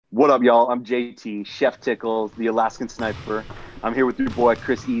What up, y'all? I'm JT, Chef Tickles, the Alaskan Sniper. I'm here with your boy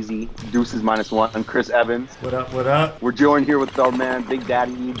Chris Easy, Deuces -1, Chris Evans. What up? What up? We're joined here with our man, Big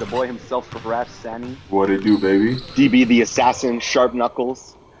Daddy, the boy himself, Farash Sani, What it do, baby? DB the Assassin, Sharp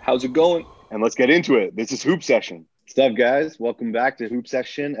Knuckles. How's it going? And let's get into it. This is Hoop Session. What's up, guys? Welcome back to Hoop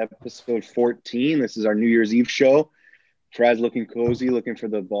Session, episode 14. This is our New Year's Eve show. Fraz looking cozy, looking for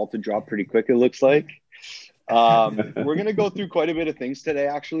the ball to drop pretty quick, it looks like. We're going to go through quite a bit of things today,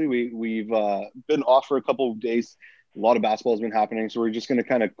 actually. We've been off for a couple of days. A lot of basketball has been happening, so we're just going to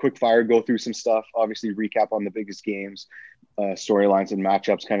kind of quick fire go through some stuff, obviously recap on the biggest games, storylines and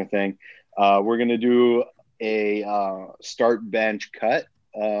matchups kind of thing. We're going to do a start bench cut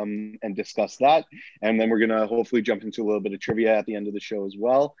and discuss that. And then we're going to hopefully jump into a little bit of trivia at the end of the show as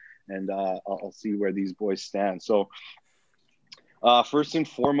well. And I'll see where these boys stand. So first and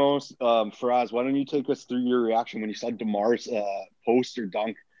foremost, Faraz, why don't you take us through your reaction when you saw DeMar's post or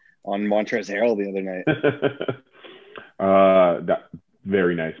dunk on Montrezl Harrell the other night? That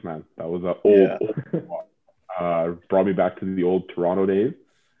very nice, man. That was a old brought me back to the old Toronto days,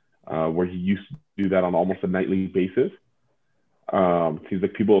 where he used to do that on almost a nightly basis. Seems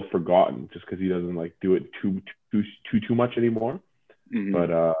like people have forgotten just because he doesn't like do it too much anymore. Mm-hmm. But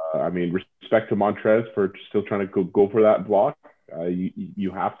I mean, respect to Montrez for still trying to go for that block.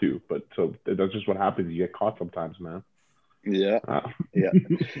 You have to, but so that's just what happens. You get caught sometimes, man. Yeah.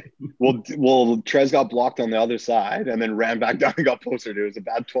 Well, Trez got blocked on the other side and then ran back down and got posted. It was a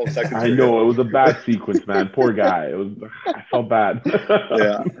bad 12 seconds. I know, it was a bad sequence, man. Poor guy. I felt bad.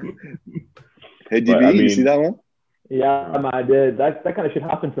 Yeah. Hey, DB, you see that one? Yeah, I did. That kind of shit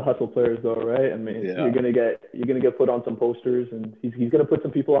happens to hustle players, though, right? I mean, you're gonna get put on some posters, and he's gonna put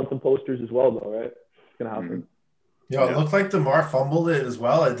some people on some posters as well, though, right? It's gonna happen. Mm-hmm. It looked like DeMar fumbled it as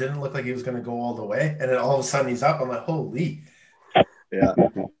well. It didn't look like he was going to go all the way. And then all of a sudden he's up. I'm like, holy. Yeah.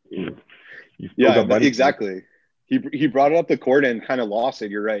 Yeah, exactly. He brought it up the court and kind of lost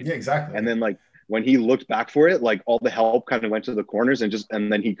it. You're right. Yeah, exactly. And then like when he looked back for it, like all the help kind of went to the corners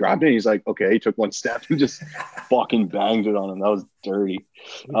and then he grabbed it. And he's like, okay, he took one step and just fucking banged it on him. That was dirty.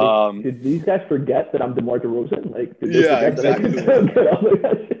 Did these guys forget that I'm DeMar DeRozan? Like, exactly.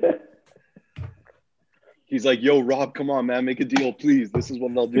 He's like, yo, Rob, come on, man. Make a deal, please. This is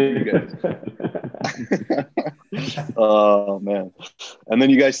what I'll do for you guys. Oh, man. And then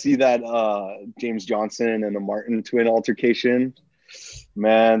you guys see that James Johnson and the Martin twin altercation.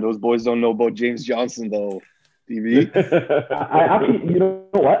 Man, those boys don't know about James Johnson, though. DB? I actually, you know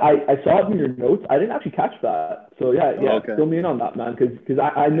what? I saw it in your notes. I didn't actually catch that. So, okay. Fill me in on that, man. Because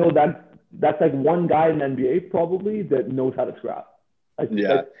I know that's like one guy in the NBA probably that knows how to scrap. Like,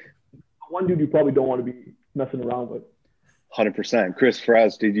 one dude you probably don't want to be messing around with. 100%. Chris,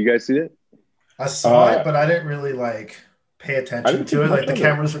 Faraz, did you guys see it? I saw it, but I didn't really like pay attention to it. Like the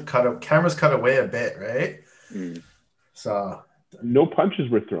cameras cut away a bit, right? Mm. So no punches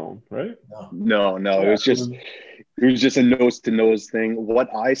were thrown, right? No. It was just a nose to nose thing.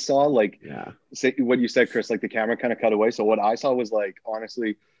 What I saw, say what you said, Chris, like the camera kind of cut away. So what I saw was like,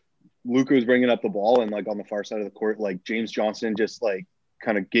 honestly, Luka was bringing up the ball and like on the far side of the court, like James Johnson just like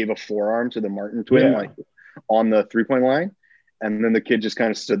kind of gave a forearm to the Martin twin, like on the 3-point line. And then the kid just kind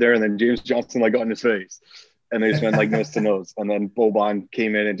of stood there and then James Johnson like got in his face and they just went like nose to nose. And then Boban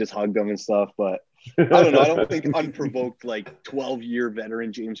came in and just hugged him and stuff. But I don't know. I don't think unprovoked, like 12-year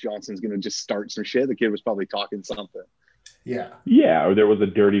veteran James Johnson's going to just start some shit. The kid was probably talking something. Yeah. Yeah. Or there was a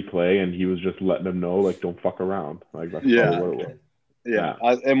dirty play and he was just letting them know, like, don't fuck around. Like, that's probably what it was. Yeah.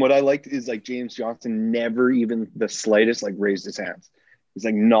 And what I liked is like James Johnson never even the slightest like raised his hands. He's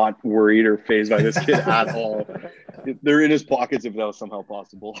like not worried or fazed by this kid at all. They're in his pockets if that was somehow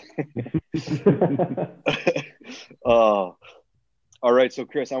possible. All right. So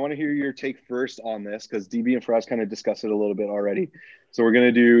Chris, I want to hear your take first on this because DB and Faraz kind of discussed it a little bit already. So we're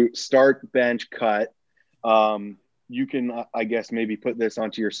going to do start, bench, cut. You can, I guess, maybe put this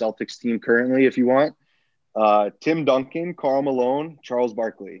onto your Celtics team currently if you want. Tim Duncan, Karl Malone, Charles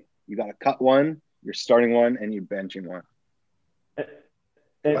Barkley. You got to cut one, you're starting one, and you're benching one.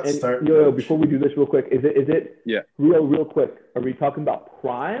 And before we do this real quick, is it real quick? Are we talking about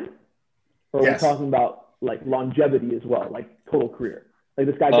prime, or are we talking about like longevity as well, like total career? Like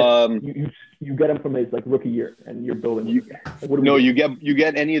this guy, you get him from his like rookie year, and you're building. You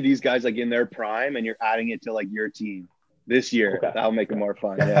get any of these guys like in their prime, and you're adding it to like your team this year. Okay. That'll make it more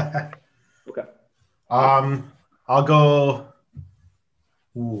fun. Yeah. Okay. I'll go.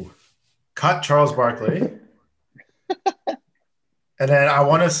 Cut Charles Barkley. And then I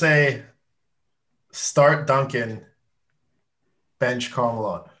want to say start Duncan, bench Karl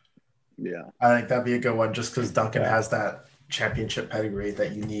Malone. Yeah. I think that'd be a good one just because Duncan has that championship pedigree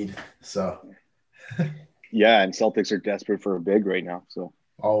that you need. So, yeah, and Celtics are desperate for a big right now. So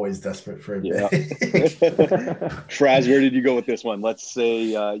always desperate for a big. Fraz, where did you go with this one? Let's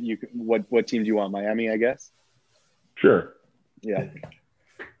say what team do you want? Miami, I guess. Sure. Yeah.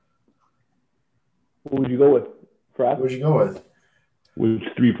 What would you go with, Fraz? What would you go with? With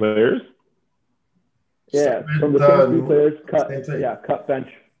 3 players? Yeah, from the same 3 players, cut bench,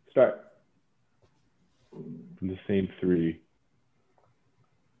 start. From the same 3.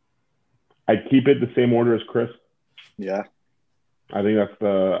 I'd keep it the same order as Chris. Yeah. I think that's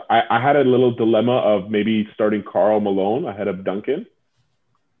I had a little dilemma of maybe starting Karl Malone ahead of Duncan.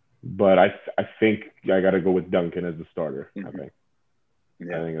 But I think I got to go with Duncan as the starter. Mm-hmm. I think.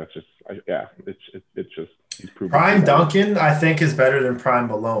 Yeah. I think that's just it's just he's proven. Prime Duncan, I think, is better than Prime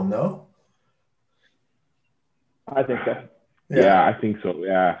Malone, no? I think so. Yeah, I think so.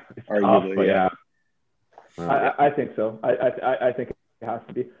 Yeah, it's tough, but yeah. I think so. I think it has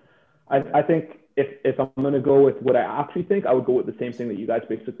to be. I think if I'm going to go with what I actually think, I would go with the same thing that you guys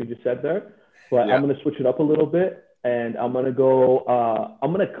basically just said there. But I'm going to switch it up a little bit, and I'm going to go.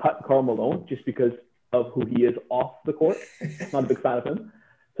 I'm going to cut Karl Malone just because of who he is off the court. Not a big fan of him,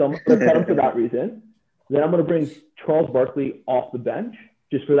 so I'm going to cut him for that reason. Then I'm going to bring Charles Barkley off the bench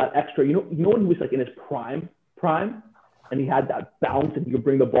just for that extra. You know when he was like in his prime, and he had that bounce, and he could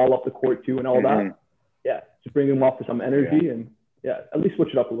bring the ball up the court too, and all that. Yeah, just bring him off for some energy, and at least switch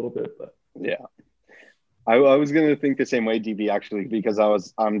it up a little bit. But yeah. I was going to think the same way, DB, actually, because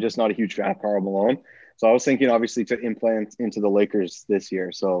I'm just not a huge fan of Karl Malone. So I was thinking, obviously, to implant into the Lakers this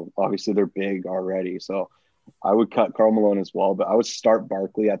year. So obviously they're big already. So I would cut Karl Malone as well, but I would start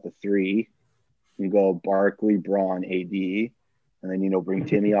Barkley at the 3 and go Barkley, Braun, AD, and then, bring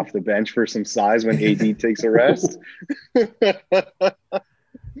Timmy off the bench for some size when AD takes a rest. That's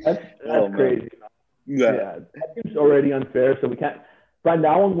crazy. Yeah, that seems already unfair. So we can't. Right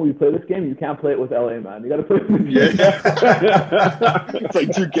now, when we play this game, you can't play it with LA, man. You got to play it with It's like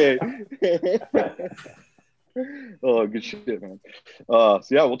 2K. Oh, good shit, man. So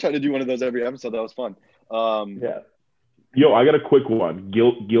yeah, we'll try to do one of those every episode. That was fun. Yo, I got a quick one.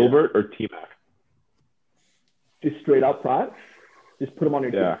 Gilbert or T-Mac? Just straight up prime? Just put him on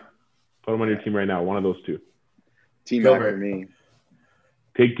your team. Yeah. Put him on your team right now. One of those 2. T-Mac for me.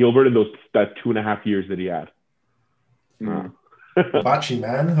 Take Gilbert in that 2.5 years that he had. Hibachi,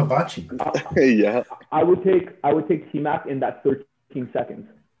 man. Hibachi. Yeah. I would take T-Mac in that 13 seconds.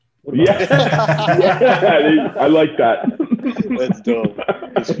 Yeah. I like that. That's dope.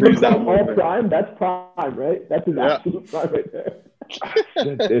 Just freeze that moment. Prime, that's prime, right? That's his absolute prime right there.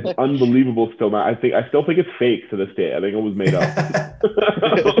 It's unbelievable still, man. I still think it's fake to this day. I think it was made up.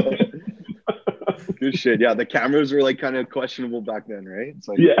 Good shit. Yeah, the cameras were like kind of questionable back then, right? It's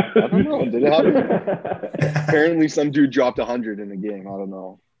like, yeah. I don't know. Did it happen? Apparently, some dude dropped 100 in the game. I don't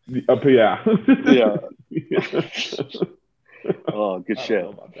know. Yeah. Yeah. Oh, good shit.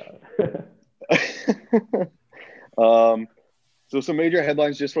 So some major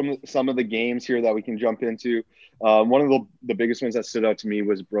headlines just from some of the games here that we can jump into. One of the biggest ones that stood out to me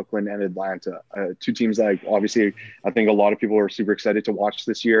was Brooklyn and Atlanta. 2 teams that obviously I think a lot of people are super excited to watch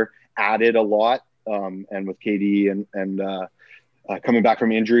this year. Added a lot, and with KD and coming back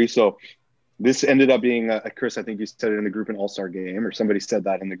from injury. So this ended up being, Chris, I think you said it in the group, an all-star game, or somebody said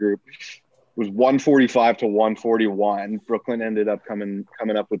that in the group. It was 145 to 141. Brooklyn ended up coming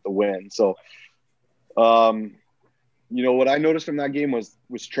up with the win. So, what I noticed from that game was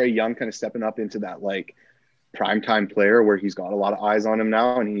Trae Young kind of stepping up into that like primetime player where he's got a lot of eyes on him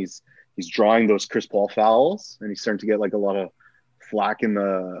now, and he's drawing those Chris Paul fouls, and he's starting to get like a lot of flack from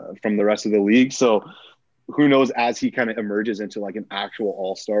the rest of the league. So who knows, as he kind of emerges into like an actual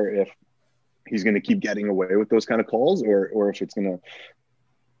all-star, if he's going to keep getting away with those kind of calls, or if it's going to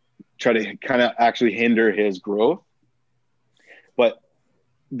try to kind of actually hinder his growth. But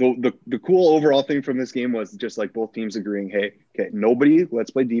the cool overall thing from this game was just like both teams agreeing, hey, okay,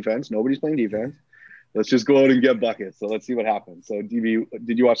 let's play defense. Nobody's playing defense. Let's just go out and get buckets. So let's see what happens. So DB,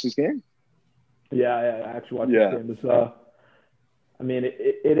 did you watch this game? Yeah, I actually watched this game. It was, I mean,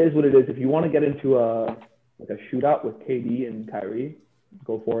 it is what it is. If you want to get into a shootout with KD and Kyrie,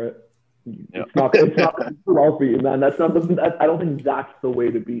 go for it. It's not well for you, man. I don't think that's the way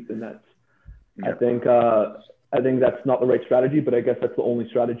to beat the Nets. Yeah. I think that's not the right strategy, but I guess that's the only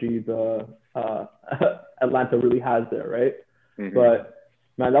strategy the Atlanta really has there, right? Mm-hmm. But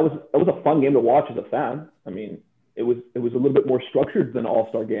man, that was a fun game to watch as a fan. I mean, it was a little bit more structured than an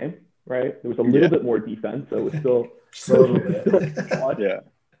All-Star game, right? There was a little bit more defense, so it was still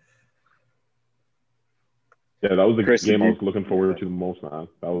Yeah, that was the game I was looking forward to the most, man.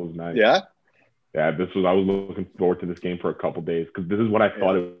 That was nice. Yeah? Yeah, I was looking forward to this game for a couple days because this is what I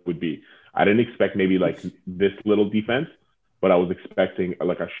thought it would be. I didn't expect maybe like this little defense, but I was expecting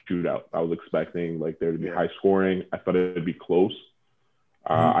like a shootout. I was expecting like there to be high scoring. I thought it would be close.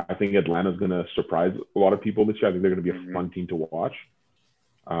 I think Atlanta's going to surprise a lot of people this year. I think they're going to be a fun team to watch.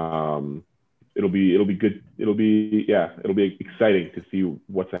 It'll be good. It'll be exciting to see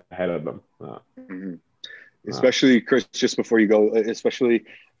what's ahead of them. Especially Chris, just before you go, especially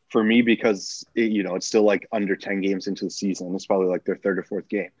for me, because it's still like under 10 games into the season. It's probably like their third or fourth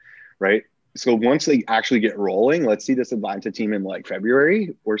game, right? So once they actually get rolling, let's see this Atlanta team in like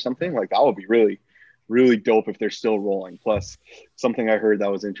February or something. Like that would be really, really dope if they're still rolling. Plus, something I heard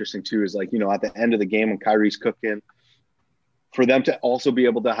that was interesting too is like, at the end of the game when Kyrie's cooking, for them to also be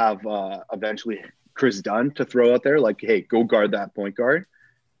able to have eventually Chris Dunn to throw out there, like, hey, go guard that point guard.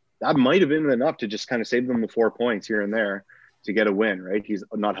 That might have been enough to just kind of save them the 4 points here and there to get a win, right? He's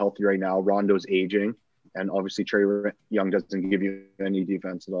not healthy right now. Rondo's aging. And obviously Trae Young doesn't give you any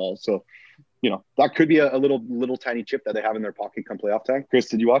defense at all. So, that could be a little tiny chip that they have in their pocket come playoff time. Chris,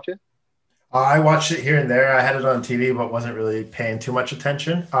 did you watch it? I watched it here and there. I had it on TV, but wasn't really paying too much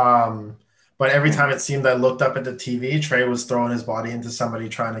attention. But every time it seemed I looked up at the TV, Trae was throwing his body into somebody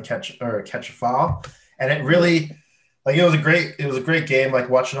trying to catch a foul. And it really, like, it was a great game. Like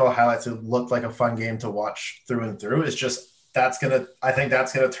watching all the highlights, it looked like a fun game to watch through and through. It's just, I think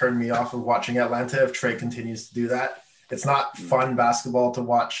that's gonna turn me off of watching Atlanta if Trae continues to do that. It's not fun basketball to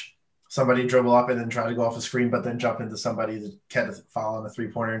watch somebody dribble up and then try to go off a screen, but then jump into somebody to get a foul on a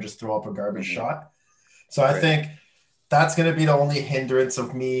 3-pointer and just throw up a garbage shot. So I think that's gonna be the only hindrance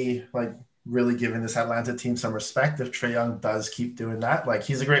of me like really giving this Atlanta team some respect if Trae Young does keep doing that. Like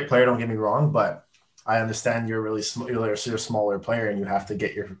he's a great player, don't get me wrong, but I understand you're really you're a smaller player and you have to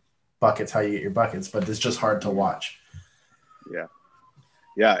get your buckets how you get your buckets, but it's just hard to watch.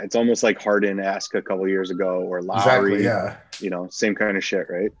 Yeah, it's almost like Harden-esque a couple years ago, or Lowry. Exactly, same kind of shit,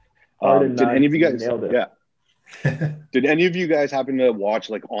 right? Did any of you guys? Nailed it. Yeah. Did any of you guys happen to watch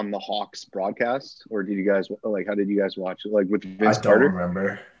like on the Hawks broadcast, or did you guys how did you guys watch it? Like with Vince Carter? I don't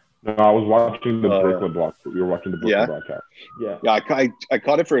remember. No, I was watching the Brooklyn block. You were watching the Brooklyn broadcast. Yeah. I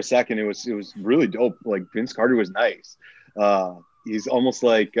caught it for a second. It was really dope. Like Vince Carter was nice. He's almost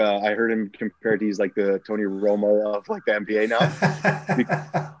like I heard him compared. He's like the Tony Romo of like the NBA now,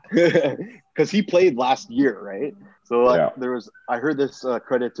 because he played last year, right? So I heard this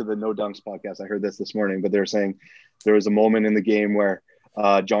credit to the No Dunks podcast. I heard this morning, but they were saying there was a moment in the game where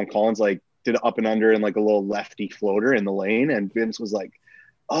John Collins like did an up and under and like a little lefty floater in the lane, and Vince was like,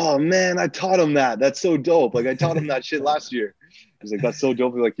 "Oh man, I taught him that. That's so dope. Like I taught him that shit last year." He's like, "That's so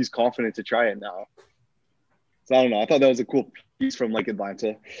dope." Like he's confident to try it now. So I don't know. I thought that was a cool piece from like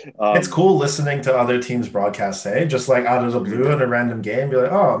Atlanta. It's cool listening to other teams' broadcasts, just like out of the blue in a random game, be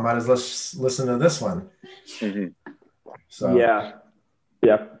like, "Oh, might as well listen to this one." So yeah,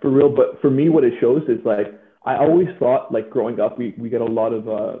 for real. But for me, what it shows is like I always thought like growing up, we get a lot of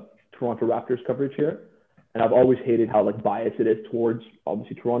Toronto Raptors coverage here. And I've always hated how like biased it is towards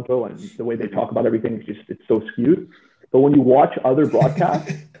obviously Toronto and the way they talk about everything. It's so skewed. But when you watch other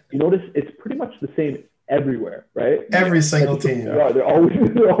broadcasts, you notice it's pretty much the same everywhere, right? Every single team. Yeah, they're always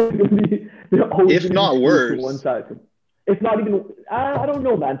going to be. If not worse. One side. It's not even. I don't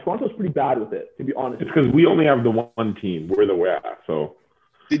know, man. Toronto's pretty bad with it, to be honest. It's because we only have the one team. We're the way. So.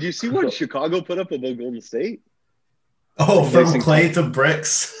 Did you see what Chicago put up about Golden State? Oh, from clay to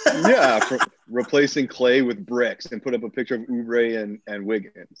bricks. Yeah, replacing clay with bricks, and put up a picture of Oubre and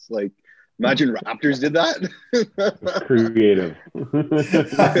Wiggins. Like, imagine Raptors did that. Creative.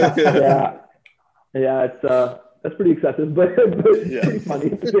 That's pretty excessive, but pretty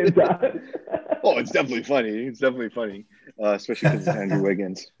funny at the same time. Oh, it's definitely funny. Especially because it's Andrew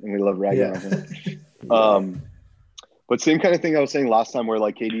Wiggins, and we love ragging on him. But same kind of thing I was saying last time, where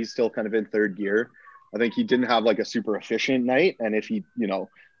like KD's still kind of in third gear. I think he didn't have like a super efficient night. And if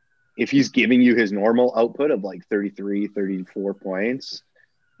he's giving you his normal output of like 33, 34 points,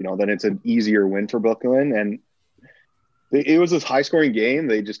 then it's an easier win for Brooklyn. And it was this high scoring game.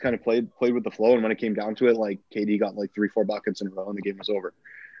 They just kind of played with the flow. And when it came down to it, like KD got like 3-4 buckets in a row and the game was over.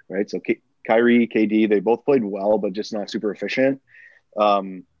 Right. So Kyrie, KD, they both played well, but just not super efficient.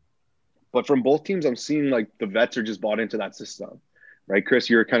 But from both teams, I'm seeing like the vets are just bought into that system. Right, Chris,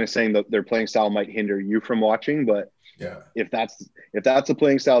 you're kind of saying that their playing style might hinder you from watching, but if that's a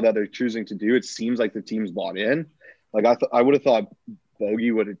playing style that they're choosing to do, it seems like the team's bought in. Like I would have thought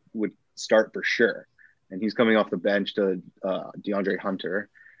Bogey would start for sure, and he's coming off the bench to DeAndre Hunter,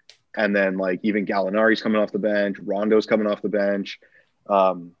 and then like even Gallinari's coming off the bench, Rondo's coming off the bench,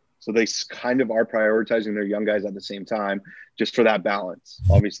 so they kind of are prioritizing their young guys at the same time just for that balance.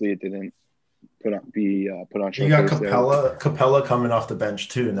 Obviously, it didn't put on show. You got Capella coming off the bench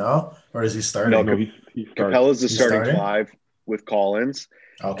too, no? Or is he starting? No, he's Capella's the starting five with Collins.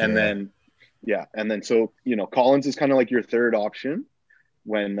 Okay. And then so Collins is kind of like your third option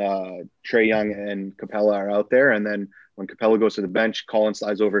when Trae Young and Capella are out there, and then when Capella goes to the bench, Collins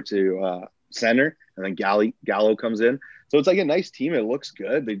slides over to center, and then Gallo comes in. So it's like a nice team. It looks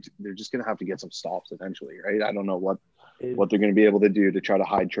good. They're just gonna have to get some stops eventually, right? I don't know what they're gonna be able to do to try to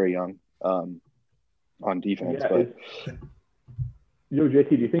hide Trae Young on defense. But JT,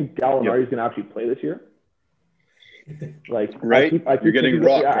 do you think Gallinari is gonna actually play this year? Like, right? I keep You're getting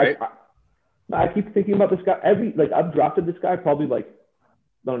rocked, right? I keep thinking about this guy. I've drafted this guy probably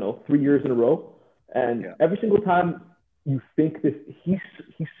 3 years in a row, and every single time you think this, his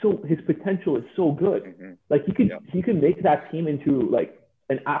potential is so good. Mm-hmm. Like he can make that team into like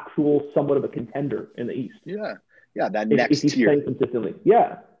an actual somewhat of a contender in the East. Yeah, that next if he's tier playing consistently.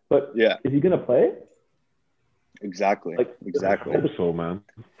 Yeah, but is he gonna play? Exactly. I hope so, man.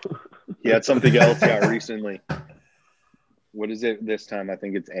 He had something else recently. What is it this time? I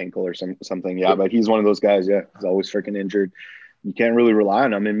think it's ankle or something. Yeah, but he's one of those guys. Yeah, he's always freaking injured. You can't really rely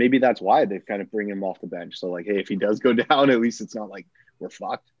on him, and maybe that's why they've kind of bring him off the bench. So hey, if he does go down, at least it's not like we're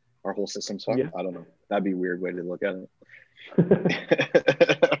fucked. Our whole system's fucked. Yeah. I don't know. That'd be a weird way to look at it.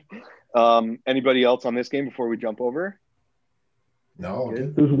 Anybody else on this game before we jump over? No.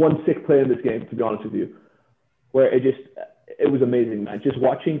 There's one sick play in this game, to be honest with you, where it was amazing, man. Just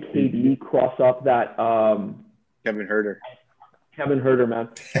watching KD cross up that Kevin Huerter, man.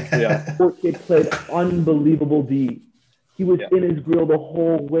 Yeah. Poor kid played unbelievable D. He was in his grill the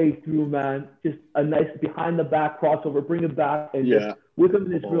whole way through, man. Just a nice behind the back crossover, bring it back, and just with him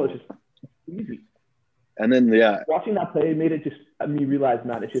in his grill, it's just easy. And then watching that play made it just me realize,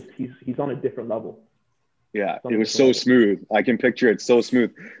 man, it's just he's on a different level. Yeah, it was so smooth. I can picture it so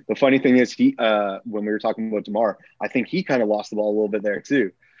smooth. The funny thing is, he when we were talking about DeMar, I think he kind of lost the ball a little bit there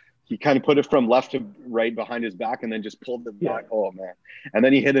too. He kind of put it from left to right behind his back and then just pulled it back. Oh, man. And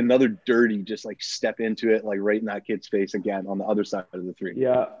then he hit another dirty, just step into it, right in that kid's face again on the other side of the three.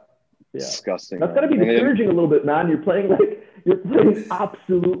 Yeah. Disgusting. That's got to be discouraging a little bit, man. You're playing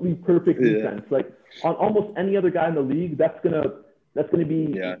absolutely perfect defense. On almost any other guy in the league, that's gonna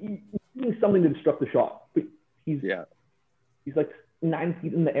be he's something to disrupt the shot. But he's 9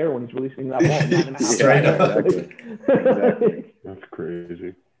 feet in the air when he's releasing that ball. Exactly. That's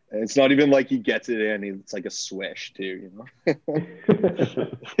crazy. It's not even like he gets it in. It's like a swish too,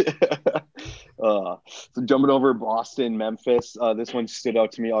 So jumping over Boston, Memphis. This one stood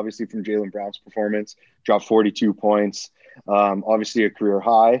out to me, obviously, from Jaylen Brown's performance. Dropped 42 points. Obviously a career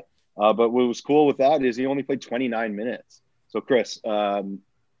high. But what was cool with that is he only played 29 minutes. So, Chris,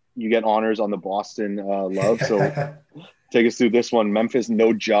 you get honors on the Boston love. So take us through this one. Memphis,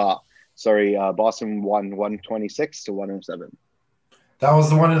 no Ja. Sorry, Boston won 126 to 107. That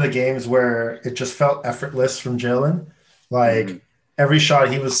was one of the games where it just felt effortless from Jaylen. Every shot,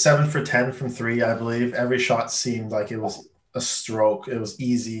 he was 7 for 10 from 3, I believe. Every shot seemed like it was a stroke. It was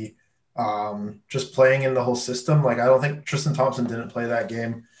easy. Just playing in the whole system. I don't think Tristan Thompson didn't play that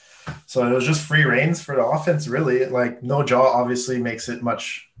game. So it was just free reins for the offense, really. No Ja obviously makes it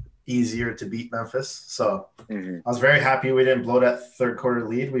much easier to beat Memphis. So I was very happy we didn't blow that third quarter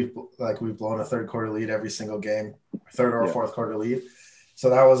lead. We've blown a third quarter lead every single game, third or fourth quarter lead. So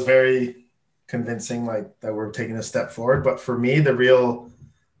that was very convincing, that we're taking a step forward. But for me, the real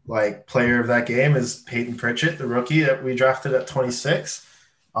player of that game is Peyton Pritchett, the rookie that we drafted at 26.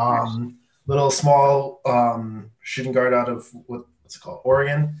 Little small shooting guard out of what's it called,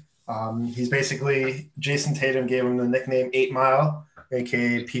 Oregon. He's basically, Jason Tatum gave him the nickname 8 Mile,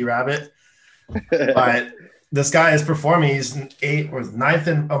 aka P Rabbit. But this guy is performing. He's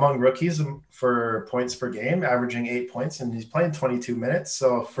 9th among rookies for points per game, averaging 8 points, and he's playing 22 minutes.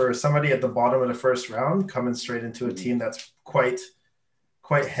 So for somebody at the bottom of the first round, coming straight into a team that's quite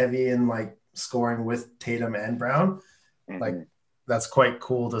heavy in scoring with Tatum and Brown, that's quite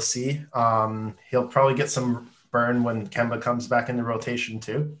cool to see. He'll probably get some burn when Kemba comes back into rotation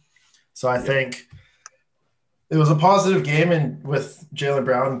too. So I think it was a positive game, and with Jaylen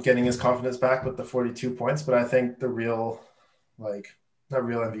Brown getting his confidence back with the 42 points. But I think the real, not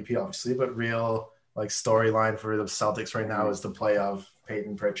real MVP obviously, but real storyline for the Celtics right now is the play of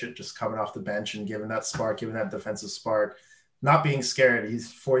Peyton Pritchett just coming off the bench and giving that spark, giving that defensive spark, not being scared.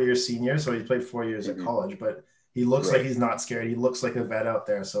 He's 4-year senior, so he played 4 years at college, but he looks like he's not scared. He looks like a vet out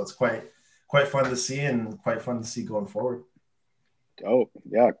there. So it's quite fun to see, and quite fun to see going forward. Oh,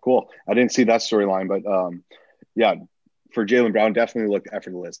 yeah, cool. I didn't see that storyline, but for Jaylen Brown, definitely looked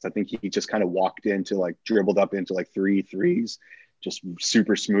effortless. I think he just kind of walked into dribbled up into 3 threes, just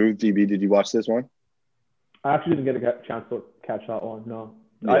super smooth. DB, did you watch this one? I actually didn't get a chance to catch that one. No,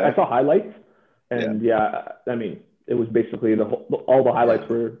 I saw highlights, and I mean, it was basically all the highlights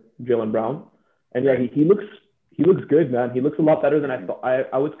were Jaylen Brown, and he looks good, man. He looks a lot better than I thought.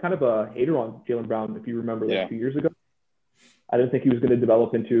 I was kind of a hater on Jaylen Brown, if you remember, 2 years ago. I didn't think he was going to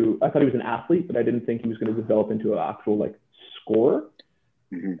develop into. I thought he was an athlete, but I didn't think he was going to develop into an actual scorer.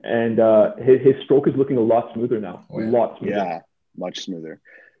 Mm-hmm. And his stroke is looking a lot smoother now. A lot smoother. Yeah, much smoother.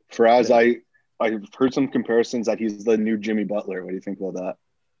 Faraz, I've heard some comparisons that he's the new Jimmy Butler. What do you think about that?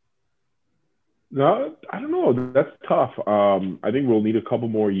 No, I don't know. That's tough. I think we'll need a couple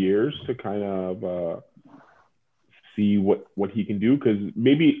more years to kind of see what he can do, because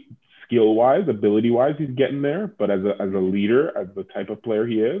maybe skill-wise, ability-wise, he's getting there. But as a leader, as the type of player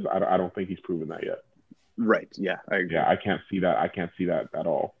he is, I don't think he's proven that yet. Right. Yeah, I agree. Yeah, I can't see that. I can't see that at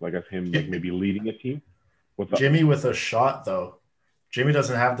all. Like as him, maybe leading a team. Jimmy with a shot, though. Jimmy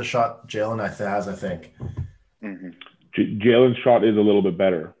doesn't have the shot Jaylen has, I think. Mm-hmm. Jaylen's shot is a little bit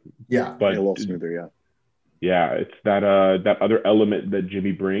better. Yeah, but a little smoother. Yeah. Yeah, it's that other element that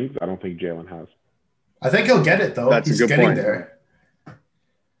Jimmy brings. I don't think Jaylen has. I think he'll get it, though. He's getting point. There.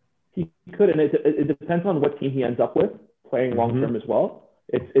 He could, and it depends on what team he ends up with, playing long-term as well.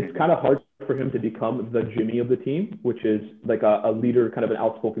 It's kind of hard for him to become the Jimmy of the team, which is like a leader, kind of an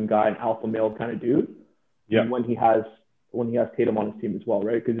outspoken guy, an alpha male kind of dude. Yeah. When he has Tatum on his team as well,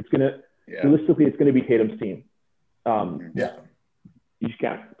 right? Because realistically, it's gonna be Tatum's team. You just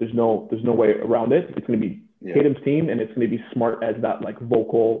can't. There's no way around it. It's gonna be Tatum's team, and it's gonna be Smart as that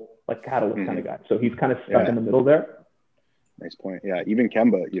vocal, catalyst kind of guy. So he's kind of stuck in the middle there. Nice point. Yeah, even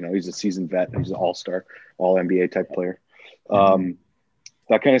Kemba, he's a seasoned vet. He's an all-star, all-NBA type player.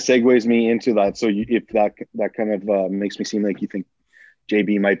 That kind of segues me into that. So if that kind of makes me seem like you think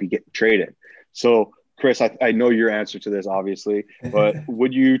JB might be getting traded. So Chris, I know your answer to this, obviously, but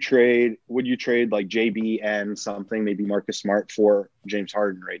would you trade like JB and something, maybe Marcus Smart, for James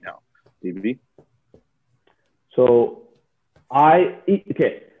Harden right now? DB? So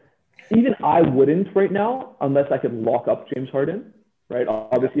even I wouldn't right now, unless I could lock up James Harden, right?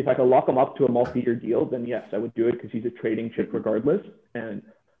 Obviously, if I could lock him up to a multi-year deal, then yes, I would do it, because he's a trading chip regardless. And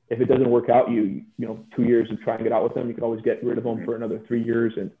if it doesn't work out, you 2 years of trying to get out with him, you could always get rid of him for another 3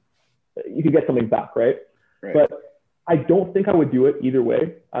 years, and you could get something back, right? But I don't think I would do it either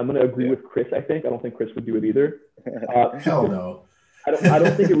way. I'm going to agree with Chris, I think. I don't think Chris would do it either. Hell no. I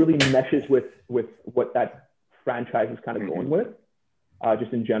don't think it really meshes with what that franchise is kind of going with.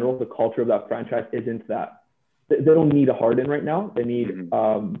 Just in general, the culture of that franchise isn't that. They don't need a Harden right now. They need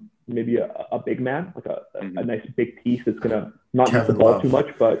maybe a big man, like a nice big piece that's going to not use the ball too much.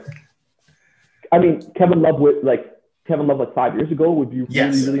 But I mean, Kevin Love 5 years ago would be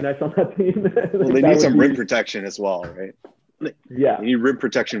really nice on that team. Well, they need some rim protection as well, right? Yeah. They need rim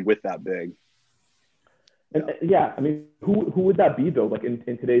protection with that big. And I mean, who would that be though? Like in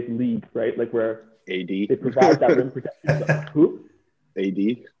today's league, right? Like where AD they provide that rim protection. Who?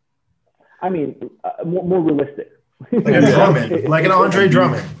 AD. I mean, more realistic. Like a Drummond, like an Andre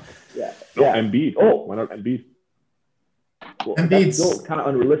Drummond. Yeah. Embiid. Oh, why not Embiid? Well, Embiid's still kind of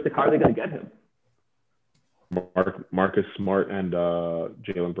unrealistic. How are they going to get him? Marcus Smart and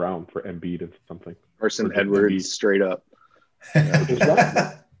Jaylen Brown for Embiid and something. Carson Edwards, Embiid. Straight up.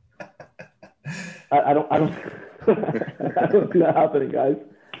 Yeah. I don't see that happening, guys.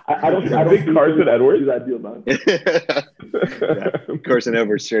 I don't think Carson Edwards do that deal, man. Carson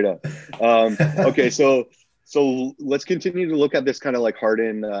Edwards, straight up. Okay, so let's continue to look at this kind of like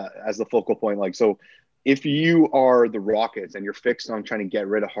Harden as the focal point. Like, so if you are the Rockets and you're fixed on trying to get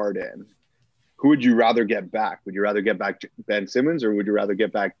rid of Harden, who would you rather get back? Would you rather get back Ben Simmons, or would you rather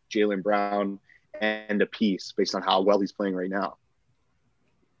get back Jaylen Brown and a piece based on how well he's playing right now?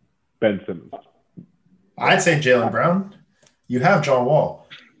 Ben Simmons. I'd say Jaylen Brown. You have John Wall.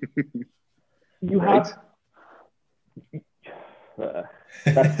 You have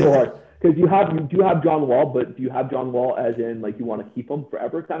that's so hard, because you do have John Wall, but do you have John Wall as in like you want to keep him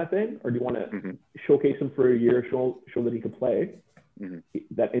forever kind of thing, or do you want to showcase him for a year, show that he could play?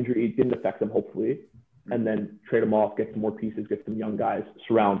 That injury didn't affect him, hopefully, and then trade him off, get some more pieces, get some young guys,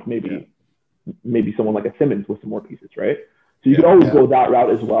 surround maybe someone like a Simmons with some more pieces, right? So you could always go that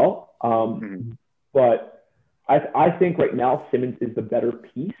route as well. But I think right now Simmons is the better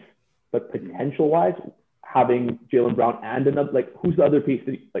piece, but potential-wise, having Jaylen Brown and another, like, who's the other piece?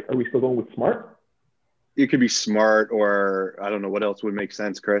 Like, are we still going with Smart? It could be Smart, or I don't know what else would make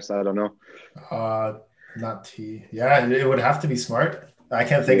sense, Chris. I don't know. Not T. Yeah, it would have to be Smart. I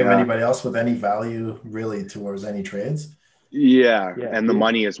can't think of anybody else with any value really towards any trades. Yeah, and the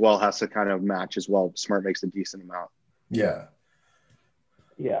money as well has to kind of match as well. Smart makes a decent amount. Yeah.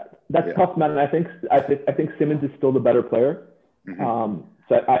 Yeah, that's tough, man. I think Simmons is still the better player. Mm-hmm.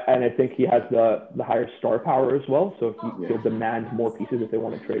 I think he has the higher star power as well. So he'll demand more pieces if they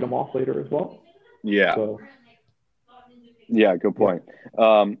want to trade him off later as well. Yeah. So, yeah, good point.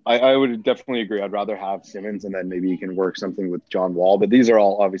 I would definitely agree. I'd rather have Simmons, and then maybe you can work something with John Wall. But these are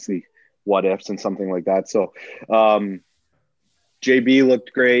all obviously what ifs and something like that. So JB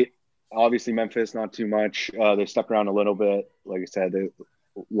looked great. Obviously, Memphis, not too much. They stuck around a little bit. Like I said, they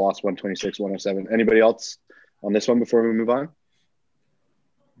lost 126-107. Anybody else on this one before we move on?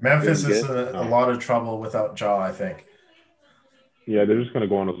 Memphis is in a lot of trouble without Ja, I think. Yeah, they're just going to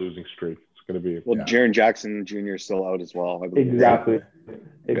go on a losing streak. It's going to be. Well, Jaren Jackson Jr. is still out as well, I believe. Exactly.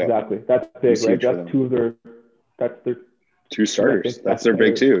 That's big, right? That's two of their. That's their two starters. That's their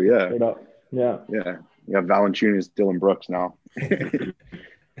big two. Yeah. Yeah. Yeah. You have Valanciunas, Dylan Brooks now.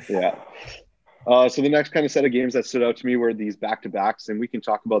 Yeah. So the next kind of set of games that stood out to me were these back-to-backs, and we can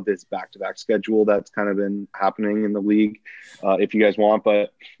talk about this back-to-back schedule that's kind of been happening in the league if you guys want,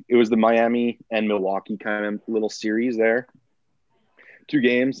 but it was the Miami and Milwaukee kind of little series there. 2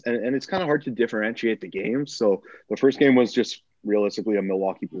 games, and it's kind of hard to differentiate the games. So the first game was just realistically a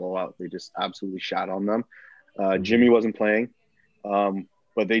Milwaukee blowout. They just absolutely shat on them. Jimmy wasn't playing,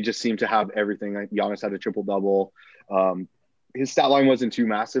 but they just seemed to have everything. Giannis had a triple-double. His stat line wasn't too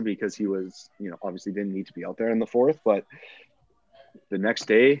massive because he was, obviously didn't need to be out there in the fourth. But the next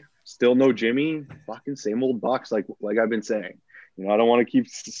day, still no Jimmy. Fucking same old Bucks, like I've been saying. I don't want to keep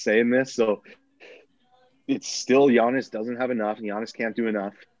saying this. So it's still Giannis doesn't have enough. Giannis can't do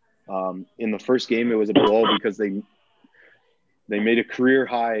enough. In the first game, it was a blow because they made a career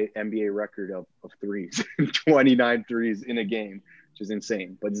high NBA record of threes, 29 threes in a game, which is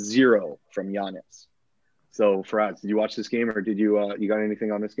insane. But 0 from Giannis. So, Faraz, did you watch this game, or did you got anything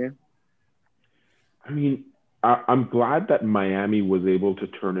on this game? I mean, I'm glad that Miami was able to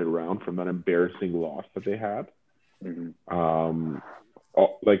turn it around from that embarrassing loss that they had. Mm-hmm.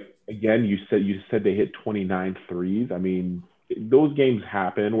 Again, you said they hit 29 threes. I mean, those games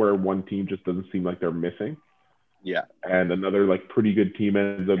happen where one team just doesn't seem like they're missing. Yeah. And another pretty good team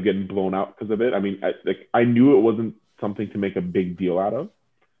ends up getting blown out because of it. I mean, I knew it wasn't something to make a big deal out of.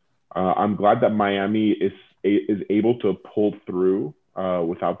 I'm glad that Miami is able to pull through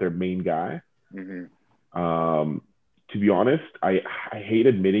without their main guy. Mm-hmm. To be honest, I hate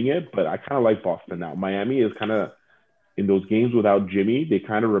admitting it, but I kind of like Boston now. Miami is kind of, in those games without Jimmy, they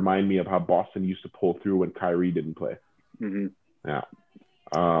kind of remind me of how Boston used to pull through when Kyrie didn't play. Mm-hmm. Yeah.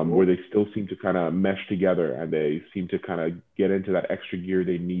 Where they still seem to kind of mesh together, and they seem to kind of get into that extra gear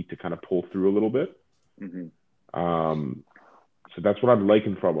they need to kind of pull through a little bit. Mm-hmm. So that's what I'm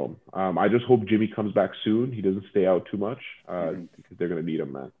liking from him. I just hope Jimmy comes back soon. He doesn't stay out too much because they're going to need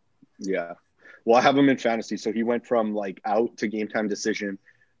him, man. Yeah. Well, I have him in fantasy. So he went from out to game time decision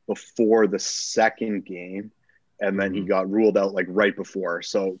before the second game. And then he got ruled out right before.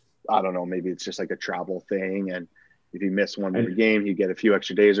 So I don't know. Maybe it's just a travel thing. And if he missed one more game, he'd get a few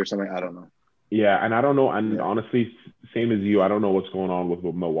extra days or something. I don't know. Yeah. And I don't know. And honestly, same as you, I don't know what's going on with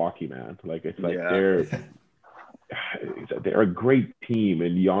Milwaukee, man. They're a great team,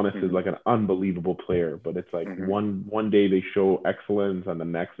 and Giannis is an unbelievable player. But it's one day they show excellence, and the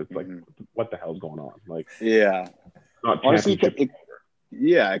next it's what the hell's going on? Yeah, not honestly,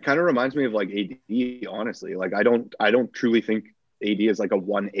 it kind of reminds me of AD. Honestly, I don't truly think AD is a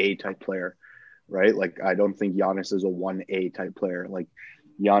 1A type player, right? I don't think Giannis is a 1A type player.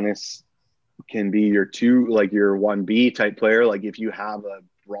 Giannis can be your 2, your 1B type player. If you have a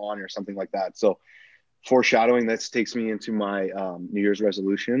Braun or something like that. So. Foreshadowing, this takes me into my New Year's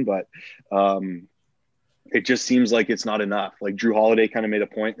resolution, but it just seems like it's not enough. Drew Holiday kind of made a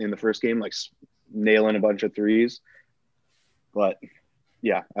point in the first game, nailing a bunch of threes. But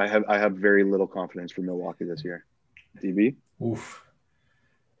yeah, I have very little confidence for Milwaukee this year. DB? Oof.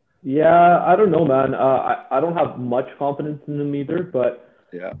 Yeah, I don't know, man. I don't have much confidence in them either, but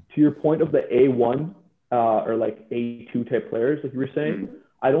yeah, to your point of the A1 or A2 type players, like you were saying,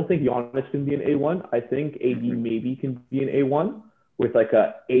 I don't think Giannis can be an A1. I think AD maybe can be an A1 with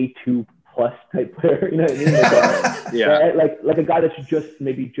a A2 plus type player. You know what I mean? Yeah. Like a guy that's just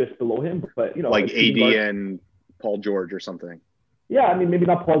below him, but AD and Paul George or something. Yeah, I mean maybe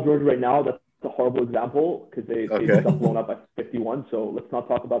not Paul George right now. That's a horrible example because they got blown up at 51. So let's not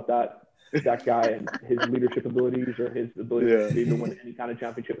talk about that guy and his leadership abilities or his ability to even win any kind of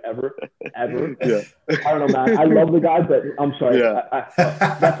championship ever. Yeah. I don't know, man. I love the guy, but I'm sorry. Yeah.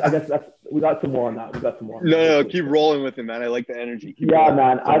 I guess we got some more on that. No, keep rolling with it, man. I like the energy. Keep rolling.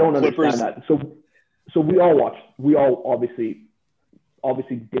 Man. I don't understand that. So we all obviously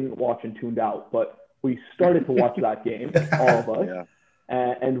didn't watch and tuned out, but we started to watch that game, all of us. Yeah.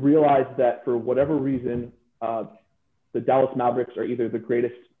 and realize that for whatever reason, the Dallas Mavericks are either the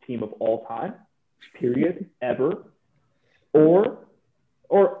greatest team of all time, period, ever, or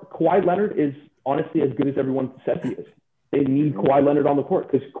Kawhi Leonard is honestly as good as everyone says he is. They need Kawhi Leonard on the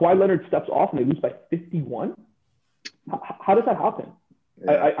court because Kawhi Leonard steps off and they lose by 51. How does that happen?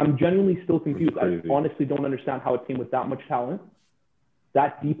 Yeah. I'm genuinely still confused. I honestly don't understand how a team with that much talent,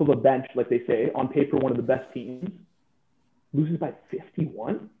 that deep of a bench, like they say, on paper, one of the best teams, loses by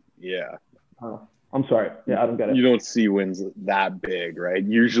 51? Yeah. I'm sorry. Yeah, I don't get it. You don't see wins that big, right?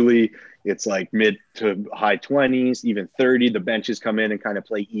 Usually it's like mid to high 20s, even 30. The benches come in and kind of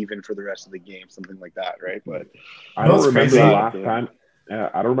play even for the rest of the game, something like that, right? But I don't remember the last time.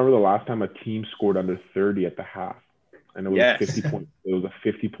 I don't remember the last time a team scored under 30 at the half, and it was 50 points. It was a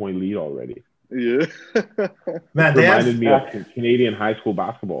 50-point lead already. Yeah, man, it reminded me of Canadian high school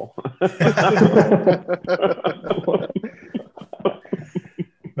basketball.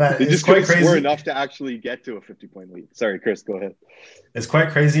 Man, they just couldn't score enough to actually get to a 50-point lead. Sorry, Chris, go ahead. It's quite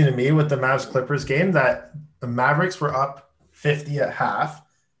crazy to me with the Mavs-Clippers game that the Mavericks were up 50 at half,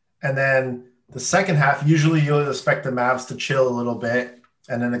 and then the second half, usually you'll expect the Mavs to chill a little bit,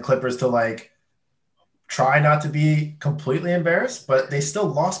 and then the Clippers to like try not to be completely embarrassed, but they still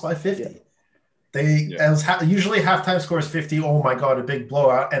lost by 50. It was usually halftime scores 50. Oh my God, a big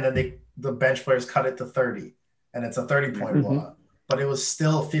blowout, and then the bench players cut it to 30, and it's a 30-point blowout. But it was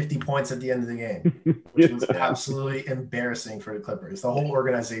still 50 points at the end of the game, which was absolutely embarrassing for the Clippers, the whole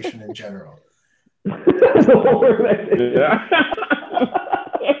organization in general.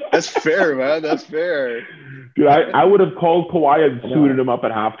 That's fair, man. That's fair. Dude, I would have called Kawhi and suited him up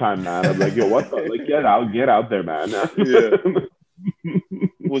at halftime, man. I'm like, yo, what the? Like, get out there, man. Yeah.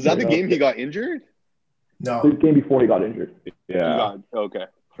 Was that the game he got injured? No. The game before he got injured. Yeah. Okay,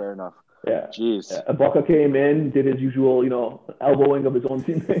 fair enough. Yeah. Jeez. Yeah. Ibaka came in, did his usual, elbowing of his own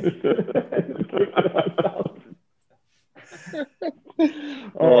teammates.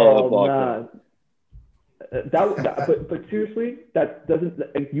 Oh man. But seriously, that doesn't.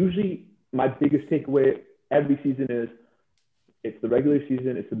 Usually, my biggest takeaway every season is it's the regular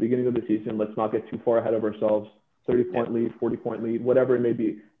season, it's the beginning of the season. Let's not get too far ahead of ourselves. 30-point lead, 40-point lead, whatever it may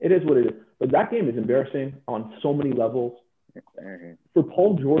be. It is what it is. But that game is embarrassing on so many levels. For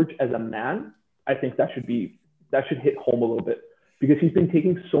Paul George as a man, I think that should hit home a little bit because he's been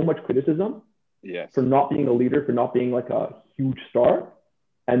taking so much criticism for not being a leader, for not being like a huge star.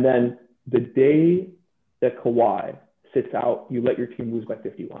 And then the day that Kawhi sits out, you let your team lose by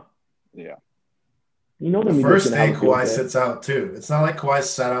 51. Yeah. The first day Kawhi sits out too. It's not like Kawhi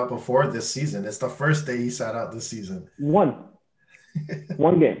sat out before this season. It's the first day he sat out this season. One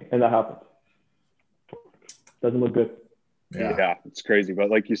game, and that happens. Doesn't look good. Yeah, it's crazy. But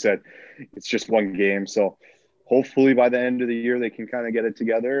like you said, it's just one game. So hopefully by the end of the year, they can kind of get it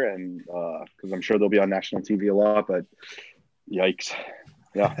together. And because I'm sure they'll be on national TV a lot, but yikes.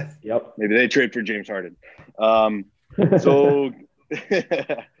 Yeah. Yep. Maybe they trade for James Harden. So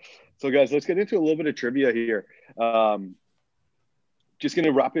guys, let's get into a little bit of trivia here. Just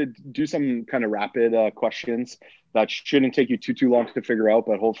going to do some kind of rapid questions that shouldn't take you too long to figure out,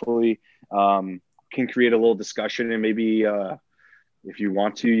 but hopefully can create a little discussion, and maybe if you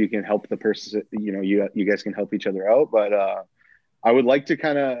want to, you can help the person, you guys can help each other out. But I would like to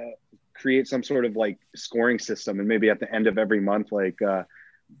kind of create some sort of like scoring system, and maybe at the end of every month, like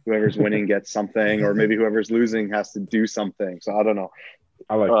whoever's winning gets something, or maybe whoever's losing has to do something. So I don't know.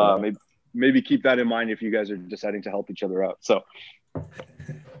 I like that. Maybe keep that in mind if you guys are deciding to help each other out. So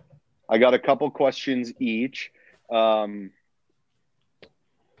I got a couple questions each.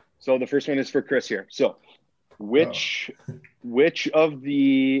 So the first one is for Chris here. So which of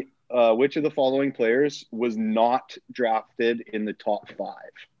the following players was not drafted in the top 5?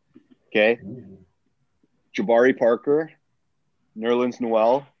 Okay. Jabari Parker, Nerlens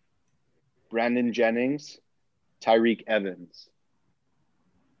Noel, Brandon Jennings, Tyreke Evans.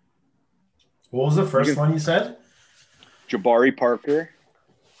 What was the first one you said? Jabari Parker,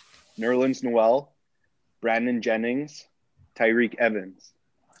 Nerlens Noel, Brandon Jennings, Tyreke Evans.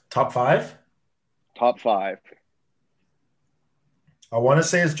 Top 5? Top 5. I want to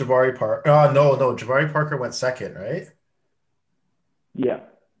say it's Jabari Parker. No. Jabari Parker went second, right? Yeah.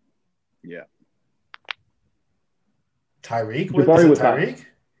 Tyreke? Jabari was Tyreke?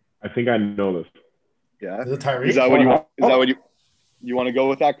 I think I know this. Yeah. Is it Tyreke? Is that what you want? Is that what you want to go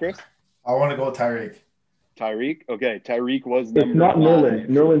with that, Chris? I want to go with Tyreke. Tyreke? Okay. Tyreke was it's number not 5. Nerlens.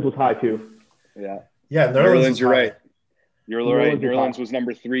 Nerlens was high too. Yeah. Yeah, Nerlens, you're right. You're right. Nerlens was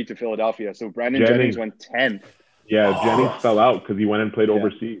number 3 to Philadelphia. So Brandon Jennings went 10th. Yeah, Jennings fell out because he went and played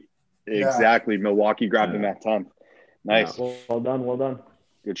overseas. Exactly. Milwaukee grabbed him at 10th. Nice. Yeah. Well done. Well done.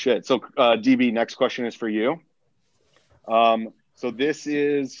 Good shit. So, DB, next question is for you. So this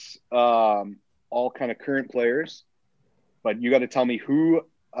is all kind of current players, but you got to tell me who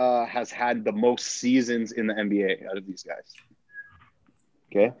has had the most seasons in the NBA out of these guys.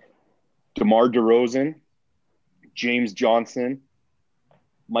 Okay. DeMar DeRozan, James Johnson,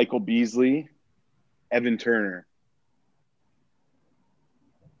 Michael Beasley, Evan Turner.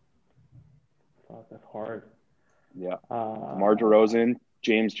 Oh, that's hard. Yeah. DeMar DeRozan,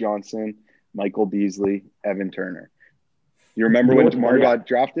 James Johnson, Michael Beasley, Evan Turner. You remember when DeMar got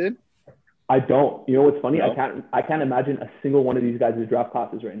drafted? I don't. You know what's funny? No? I can't imagine a single one of these guys' draft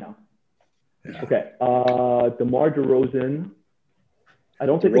classes right now. Yeah. Okay. DeMar DeRozan. I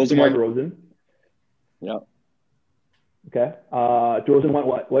don't think it's DeMar DeRozan. Yeah. Okay. DeRozan went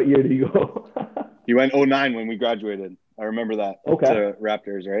what? What year did he go? He went 2009 when we graduated. I remember that. Okay. To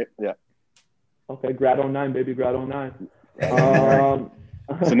Raptors, right? Yeah. Okay. Grad 09, baby. Grad 09.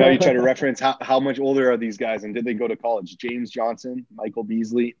 So now you try to reference how much older are these guys and did they go to college? James Johnson, Michael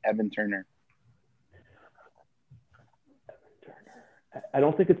Beasley, Evan Turner. I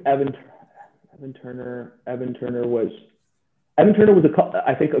don't think it's Evan Turner. Evan Turner was I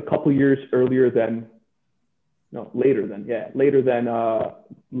think a couple years later than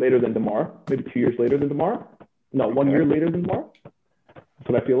DeMar. Maybe 2 years later than DeMar. No, 1 year later than DeMar. That's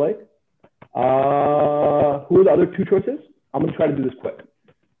what I feel like. Who are the other two choices? I'm gonna try to do this quick.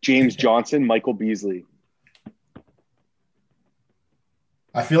 James Johnson, Michael Beasley.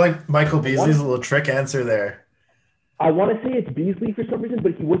 I feel like Michael Beasley's a little trick answer there. I want to say it's Beasley for some reason,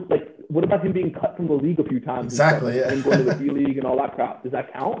 but he was like, what about him being cut from the league a few times? Exactly, yeah. And going to the B League and all that crap. Does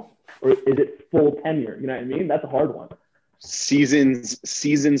that count? Or is it full tenure? You know what I mean? That's a hard one. Seasons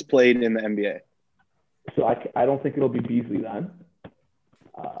played in the NBA. So I don't think it'll be Beasley then.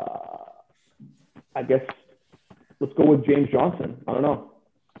 I guess let's go with James Johnson. I don't know.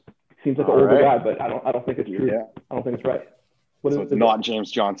 Seems like an older guy, but I don't think it's true. Yeah. I don't think it's right. So it's not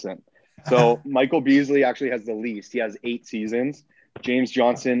James Johnson. So Michael Beasley actually has the least. He has 8 seasons. James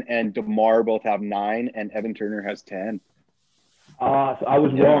Johnson and DeMar both have 9, and Evan Turner has 10. So I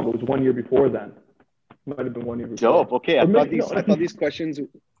was wrong. It was 1 year before then. Might have been 1 year before. Dope. Okay, I thought these questions.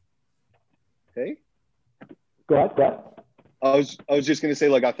 Hey. Go ahead. I was just gonna say,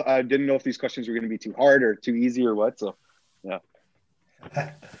 like, I didn't know if these questions were gonna be too hard or too easy or what. So, yeah.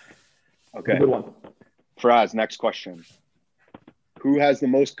 Okay. Good one. Faraz, next question. Who has the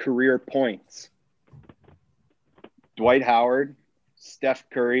most career points? Dwight Howard, Steph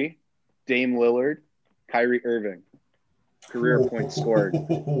Curry, Dame Lillard, Kyrie Irving. Career points scored.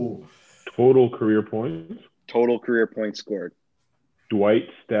 Total career points? Total career points scored. Dwight,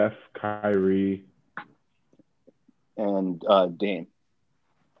 Steph, Kyrie. And Dame.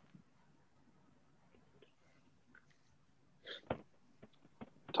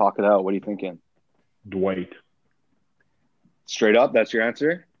 Talk it out. What are you thinking? Dwight. Straight up, that's your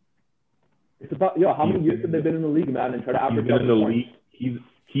answer? It's about how many years have they been in the league, man? And try to average out the league.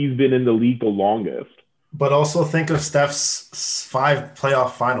 He's been in the league the longest. But also think of Steph's 5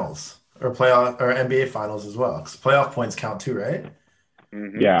 playoff finals or NBA finals as well. Because playoff points count too, right?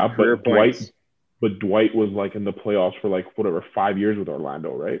 Mm-hmm. Yeah, but Dwight was like in the playoffs for like 5 years with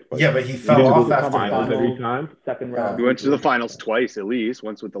Orlando, right? Like, yeah, but he fell off after finals every time. Second round. He went to the finals twice at least,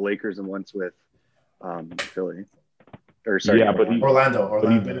 once with the Lakers and once with Philly. Orlando.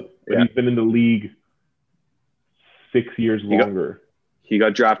 But he's been in the league 6 years longer. He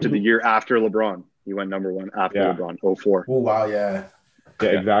got drafted the year after LeBron. He went number 1 after LeBron, 04. Oh, wow, yeah. Yeah,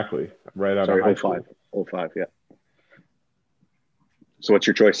 exactly. Right out of high school. 05, yeah. So what's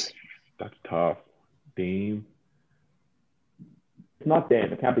your choice? That's tough. Dame. It's not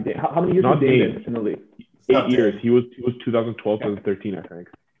Dame. It can't be Dame. How many years was Dame in the league? 8 years. He was 2012, 2013, I think.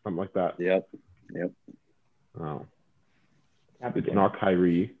 Something like that. Yep. Oh. It's not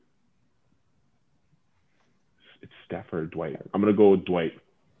Kyrie. It's Steph or Dwight. I'm going to go with Dwight.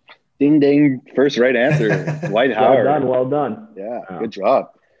 Ding, ding. First right answer. Dwight Howard. Well done. Yeah, good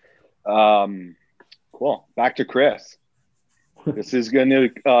job. Cool. Back to Chris. This is going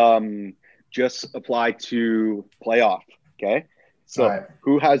to just apply to playoff, okay? So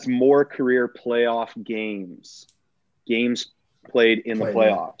who has more career playoff games? Games played in the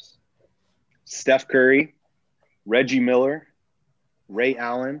playoffs. Steph Curry, Reggie Miller, Ray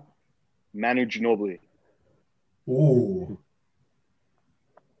Allen, Manu Ginobili. Ooh.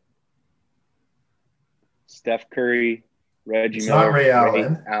 Steph Curry, Reggie Miller, not Ray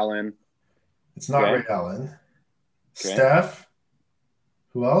Allen. Allen. It's not Ray Allen. Okay. Steph.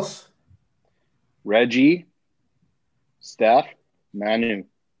 Who else? Reggie, Steph, Manu.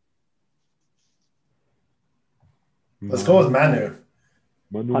 Let's go with Manu.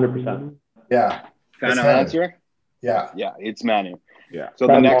 100%. Yeah. Final answer? Yeah. Yeah, it's Manu. Yeah. So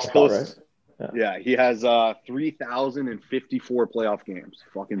the next closest, right? He has 3,054 playoff games.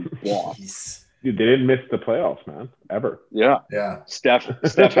 Fucking boss. Dude, they didn't miss the playoffs, man, ever. Yeah. Yeah. Steph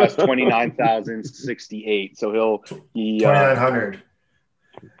has 29,068. So he'll 2,900.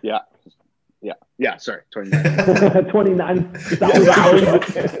 Yeah. Yeah. Yeah. Sorry. 29,000.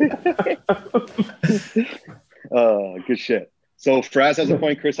 29,000. Good shit. So Fraz has a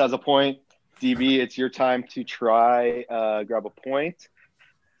point. Chris has a point. DB, it's your time to try grab a point.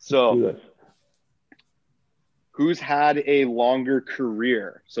 So who's had a longer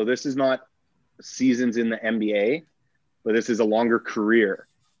career? So this is not seasons in the NBA, but this is a longer career.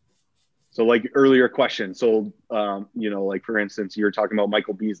 So like earlier question. So, like for instance, you were talking about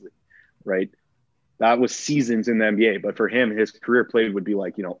Michael Beasley, right? That was seasons in the NBA, but for him, his career played would be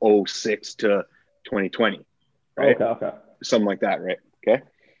like, 06 to 2020, right? Okay. Something like that, right? Okay.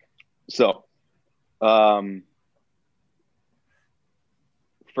 So,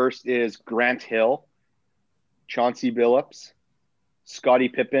 first is Grant Hill, Chauncey Billups, Scottie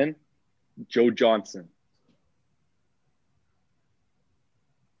Pippen, Joe Johnson.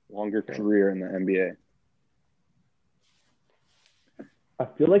 Longer career in the NBA. I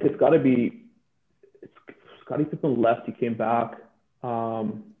feel like it's got to be Scottie Pippen left. He came back,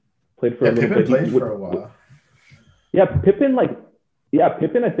 played for a little bit. Played for a while. Yeah, Pippen, I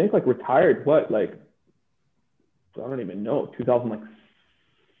think, retired, I don't even know,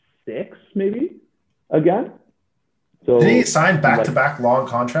 2006, maybe, again? So, did he sign back-to-back long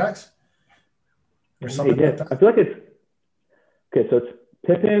contracts? Or something like that? I feel like it's... Okay, so it's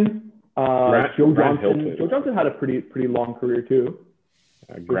Pippen, Joe Johnson. Joe Johnson had a pretty long career, too.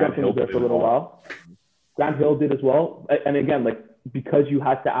 Joe Johnson was there for a little while. Grant Hill did as well. And again, because you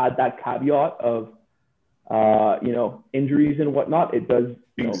had to add that caveat of, injuries and whatnot, it does.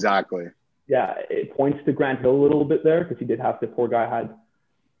 Exactly. Yeah, it points to Grant Hill a little bit there because he did have to. Poor guy had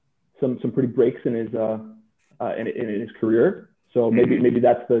some pretty breaks in his in his career. So maybe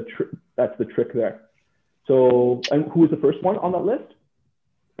that's the trick there. So, and who was the first one on that list?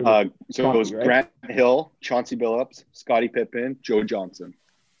 So it was right? Grant Hill, Chauncey Billups, Scottie Pippen, Joe Johnson.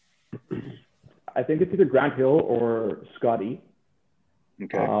 I think it's either Grant Hill or Scottie.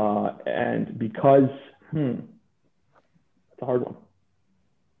 Okay. And because it's a hard one.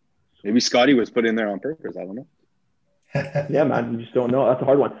 Maybe Scottie was put in there on purpose. I don't know. Yeah, man, you just don't know. That's a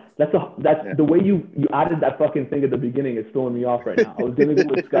hard one. That's the way you added that fucking thing at the beginning is throwing me off right now. I was gonna go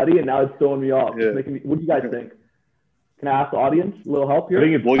with Scottie, and now it's throwing me off. Yeah. What do you guys think? Can I ask the audience a little help here? I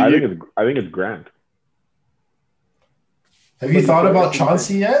think it's Grant. Have you thought about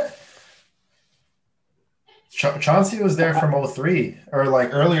Chauncey yet? Chauncey was there from 03 or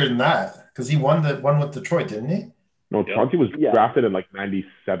earlier than that because he won with Detroit, didn't he? No, Chauncey was drafted in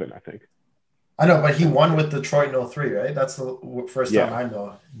 97, I think. I know, but he won with Detroit in 03, right? That's the first time I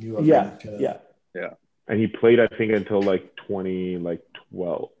knew of him. Yeah. And he played, I think, until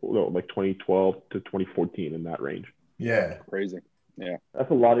 2012 to 2014 in that range. Yeah. Crazy. Yeah.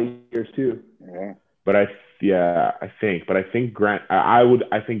 That's a lot of years too. Yeah. But I think Grant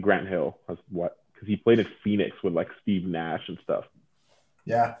Hill has what? Because he played at Phoenix with Steve Nash and stuff.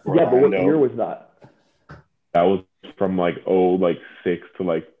 Yeah. Yeah, but what year was that? That was from 06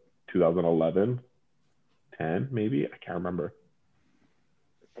 to 2011, 10 maybe. I can't remember.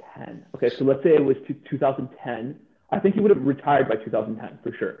 10. Okay, so let's say it was 2010. I think he would have retired by 2010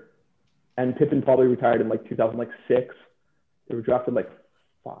 for sure. And Pippen probably retired in 2006. They were drafted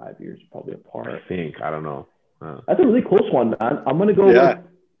 5 years probably apart. I think. I don't know. That's a really close one, man. I'm gonna go with.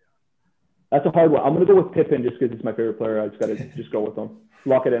 That's a hard one. I'm gonna go with Pippen just because it's my favorite player. I just gotta just go with him.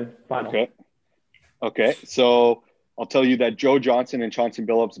 Lock it in. Final. Okay. So I'll tell you that Joe Johnson and Chauncey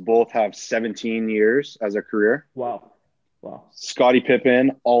Billups both have 17 years as a career. Wow. Scottie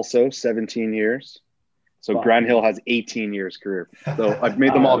Pippen also 17 years. So Grant Hill has 18 years career. So I've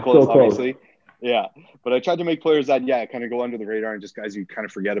made them all close, obviously. Yeah. But I tried to make players that, kind of go under the radar and just guys you kind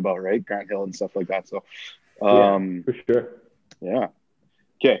of forget about, right? Grant Hill and stuff like that. So, for sure. Yeah.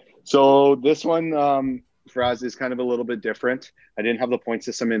 Okay. So this one, Fraz, is kind of a little bit different. I didn't have the point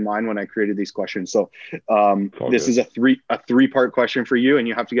system in mind when I created these questions. So this is a three-part question for you, and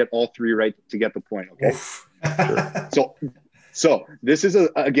you have to get all three right to get the point. Okay. Sure. So this is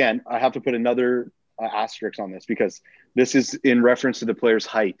again, I have to put another asterisk on this because this is in reference to the player's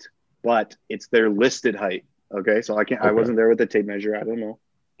height, but it's their listed height. Okay. So I wasn't there with the tape measure. I don't know.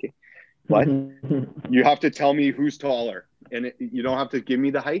 Okay. But you have to tell me who's taller. And you don't have to give me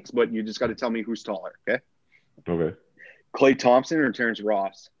the heights, but you just got to tell me who's taller, okay? Okay. Klay Thompson or Terrence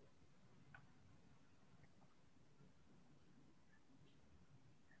Ross?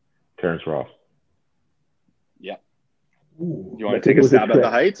 Terrence Ross. Yeah. Ooh. You want to take a stab at the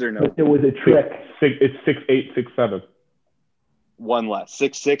heights or no? It was a trick. It's 6'8", 6'7". One less.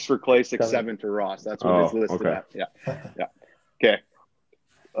 6'6" for Clay, 6'7" for Ross. That's what it's listed at. Yeah. Yeah.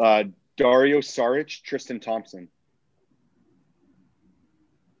 Okay. Dario Saric, Tristan Thompson.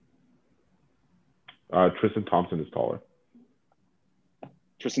 Tristan Thompson is taller.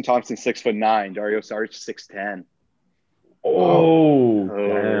 Tristan Thompson 6'9". Dario Saric 6'10". Oh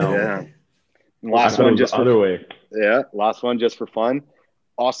damn. Yeah. Last one just other way. Yeah, last one just for fun.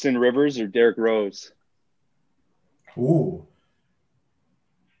 Austin Rivers or Derrick Rose? Ooh.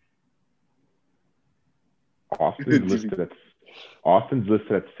 Austin's listed at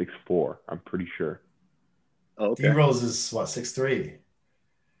 6'4". I'm pretty sure. Okay. D Rose is what, 6'3".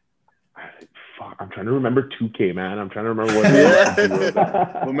 Fuck, I'm trying to remember 2K, man. I'm trying to remember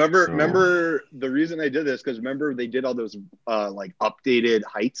what. Remember the reason I did this because remember they did all those like updated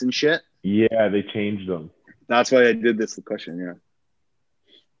heights and shit. Yeah, they changed them. That's why I did this question. Yeah.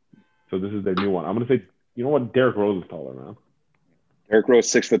 So this is their new one. I'm gonna say, you know what? Derrick Rose is taller, man. Derrick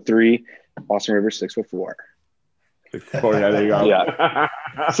Rose 6'3". Austin Rivers 6'4". 6'4". Yeah, there you go. Yeah.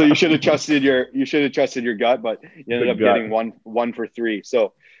 So you should have trusted your gut, but you ended up getting one for 3.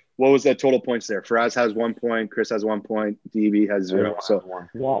 So what was that total points there? Faraz has 1 point, Chris has 1 point, DB has 0. So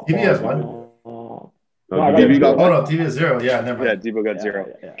DB has 1. No, DB got 1. Oh no, DB has 0. Yeah, never mind. Yeah, DB got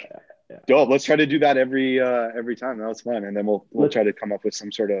 0. Yeah. Dope. Let's try to do that every time. That was fun, and then we'll try to come up with some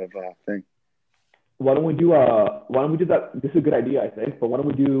sort of thing. Why don't we do that? This is a good idea, I think. But why don't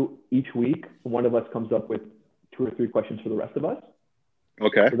we do each week? One of us comes up with 2 or 3 questions for the rest of us.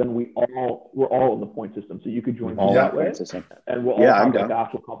 Okay. So then we're all in the point system. So you could join all that way, and we'll all have like the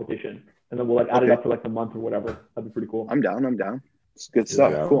actual competition, and then we'll like add it up for like a month or whatever. That'd be pretty cool. I'm down. It's good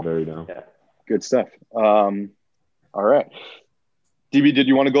stuff. Yeah, cool. Very down. Yeah. Good stuff. All right. DB, did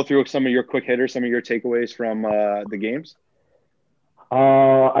you want to go through some of your quick hitters, some of your takeaways from the games?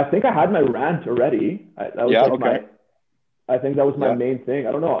 I think I had my rant already. I think that was my main thing.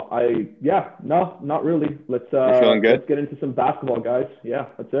 I don't know. No, not really. Let's get into some basketball, guys. Yeah,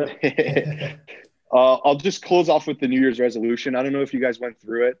 that's it. I'll just close off with the New Year's resolution. I don't know if you guys went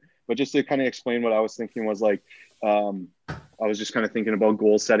through it, but just to kind of explain what I was thinking was like, I was just kind of thinking about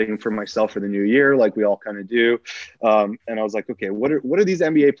goal setting for myself for the new year, like we all kind of do. And I was like, okay, what are these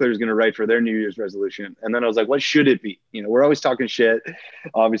NBA players going to write for their New Year's resolution? And then I was like, what should it be? You know, we're always talking shit,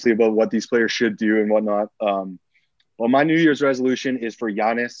 obviously, about what these players should do and whatnot. Well, my New Year's resolution is for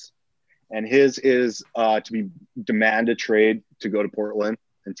Giannis, and his is to demand a trade to go to Portland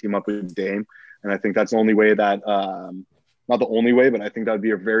and team up with Dame. And I think that's the only way that, not the only way, but I think that would be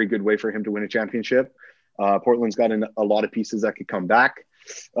a very good way for him to win a championship. Portland's got a lot of pieces that could come back.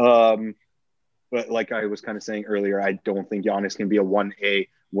 But like I was kind of saying earlier, I don't think Giannis can be a 1A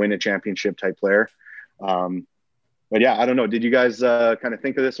win a championship type player. But yeah, I don't know. Did you guys kind of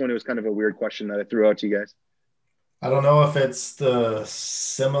think of this one? It was kind of a weird question that I threw out to you guys. I don't know if it's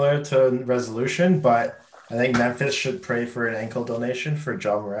similar to resolution, but I think Memphis should pray for an ankle donation for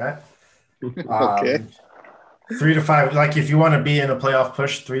John Morant. Okay. 3 to 5, like if you want to be in a playoff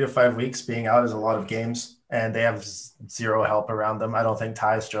push, 3 to 5 weeks being out is a lot of games, and they have 0 help around them. I don't think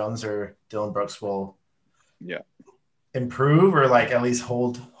Tyus Jones or Dylan Brooks will improve or like at least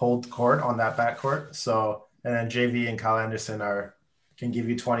hold court on that backcourt. So, and then JV and Kyle Anderson can give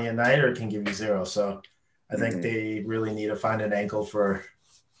you 20 a night or can give you 0. So I think they really need to find an ankle for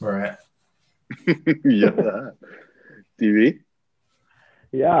Morant. Yeah. DV?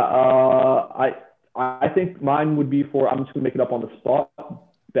 Yeah, I think mine would be for, I'm just going to make it up on the spot,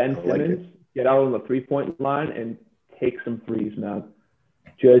 Ben Simmons, get out on the 3-point line and take some threes, man.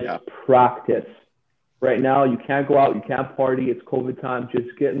 Just practice. Right now, you can't go out, you can't party, it's COVID time.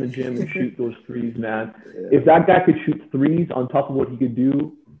 Just get in the gym and shoot those threes, man. Yeah. If that guy could shoot threes on top of what he could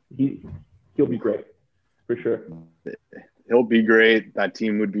do, he'll be great, for sure. He'll be great. That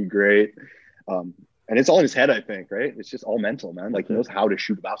team would be great. And it's all in his head, I think, right? It's just all mental, man. Like, he knows how to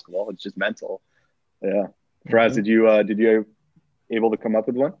shoot a basketball. It's just mental. Yeah. Faraz, did you able to come up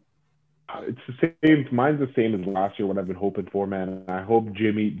with one? It's the same. Mine's the same as last year. What I've been hoping for, man. I hope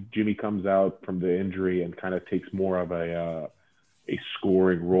Jimmy comes out from the injury and kind of takes more of a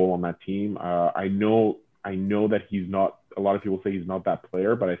scoring role on that team. I know that he's not. A lot of people say he's not that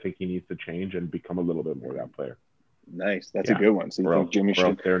player, but I think he needs to change and become a little bit more that player. Nice. That's a good one. So you think Jimmy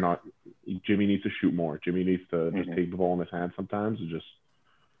should? Jimmy needs to shoot more. Jimmy needs to just take the ball in his hand sometimes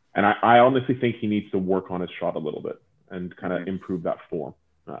and I honestly think he needs to work on his shot a little bit and kind of improve that form.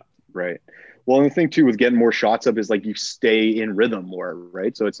 Right. Well, and the thing too with getting more shots up is like you stay in rhythm more,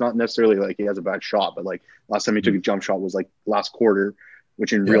 right? So it's not necessarily like he has a bad shot, but like last time he took a jump shot was like last quarter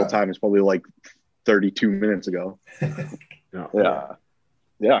which in real time is probably like 32 minutes ago.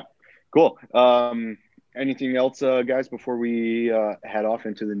 Yeah. Cool. Anything else, guys, before we head off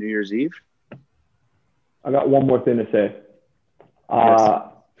into the New Year's Eve? I got one more thing to say.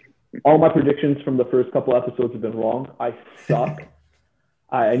 All my predictions from the first couple episodes have been wrong. I suck.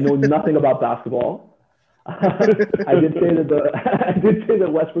 I know nothing about basketball. I did say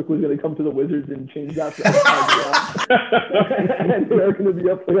that Westbrook was going to come to the Wizards and change that. And they're going to be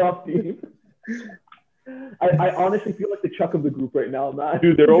a playoff team. I honestly feel like the Chuck of the group right now, man.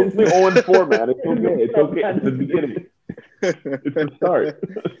 Dude, they're only 0-4, man. It's okay. It's okay. It's the beginning. It's the start.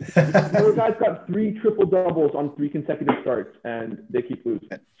 Those guys got 3 triple-doubles on 3 consecutive starts, and they keep losing.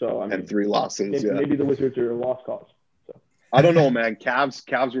 So, I mean, and 3 losses, maybe the Wizards are a lost cause. So. I don't know, man.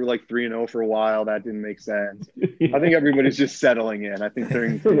 Cavs were like 3-0 for a while. That didn't make sense. I think everybody's just settling in. I think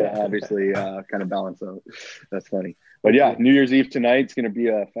things obviously kind of balance out. That's funny. But yeah, New Year's Eve tonight. It's going to be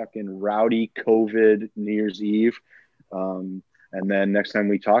a fucking rowdy COVID New Year's Eve. And then next time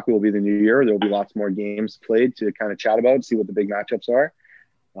we talk, it will be the new year. There'll be lots more games played to kind of chat about, see what the big matchups are.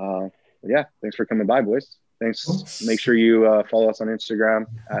 Yeah, thanks for coming by, boys. Thanks. Make sure you follow us on Instagram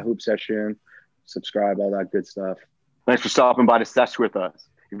at Hoop Session, subscribe, all that good stuff. Thanks for stopping by to sesh with us.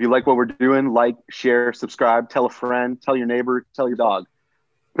 If you like what we're doing, like, share, subscribe, tell a friend, tell your neighbor, tell your dog.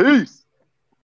 Peace.